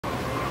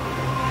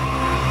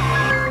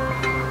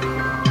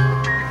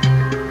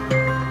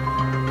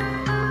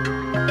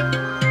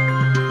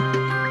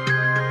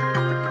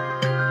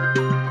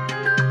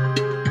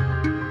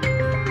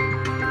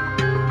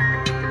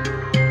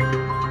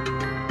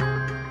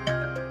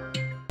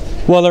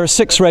Well, there are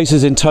 6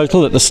 races in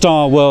total at the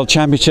Star World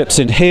Championships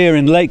here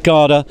in Lake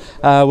Garda.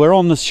 We're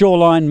on the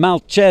shoreline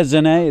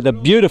Malcesine, the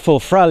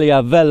beautiful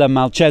Fraglia Vella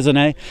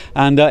Malcesine,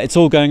 and it's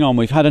all going on.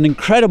 We've had an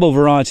incredible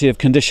variety of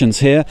conditions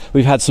here.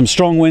 We've had some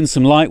strong winds,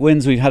 some light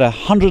winds. We've had a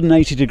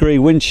 180-degree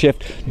wind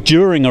shift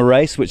during a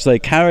race, which they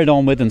carried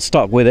on with and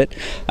stuck with it.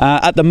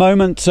 At the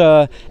moment,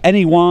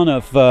 any one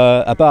of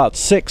about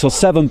 6 or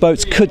 7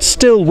 boats could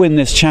still win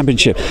this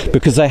championship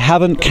because they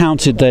haven't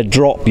counted their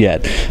drop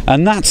yet,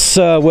 and that's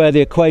where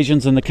the equations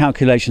and the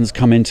calculations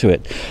come into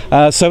it.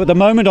 So at the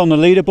moment on the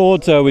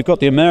leaderboard, we've got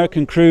the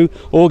American crew,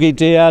 Augie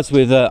Diaz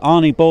with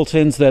Arnie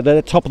Boltins. They're at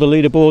the top of the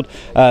leaderboard.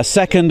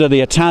 Second are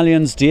the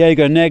Italians,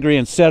 Diego Negri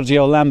and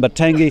Sergio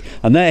Lambertenghi,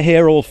 and they're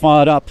here all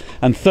fired up.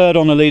 And third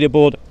on the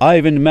leaderboard,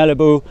 Ivan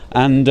Melibu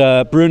and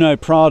Bruno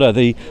Prada,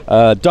 the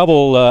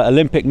double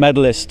Olympic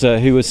medalist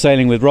who was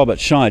sailing with Robert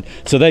Scheid.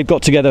 So they've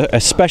got together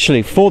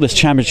especially for this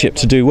championship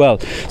to do well.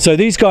 So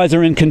these guys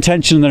are in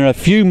contention. There are a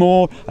few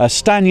more.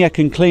 Staniek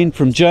and Klein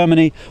from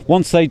Germany.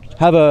 Once they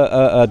have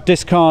a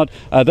discard,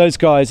 those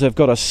guys have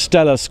got a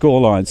stellar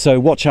scoreline, so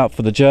watch out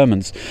for the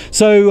Germans.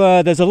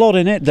 So there's a lot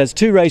in it. There's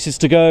 2 races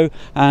to go,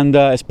 and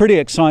it's pretty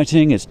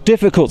exciting. It's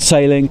difficult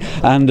sailing,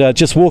 and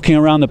just walking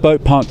around the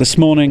boat park this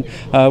morning,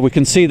 we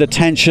can see the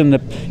tension,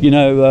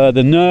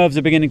 the nerves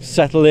are beginning to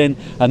settle in,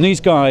 and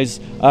these guys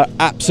are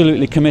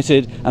absolutely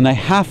committed, and they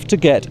have to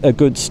get a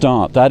good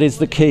start. That is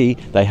the key.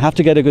 They have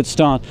to get a good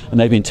start, and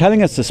they've been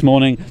telling us this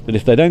morning that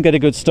if they don't get a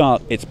good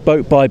start, it's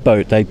boat by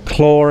boat. They're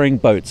clawing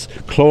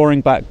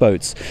back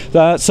boats.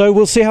 So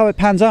we'll see how it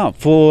pans out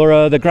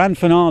for the grand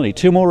finale.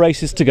 2 more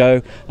races to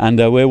go, and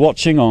we're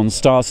watching on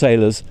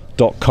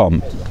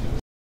starsailors.com.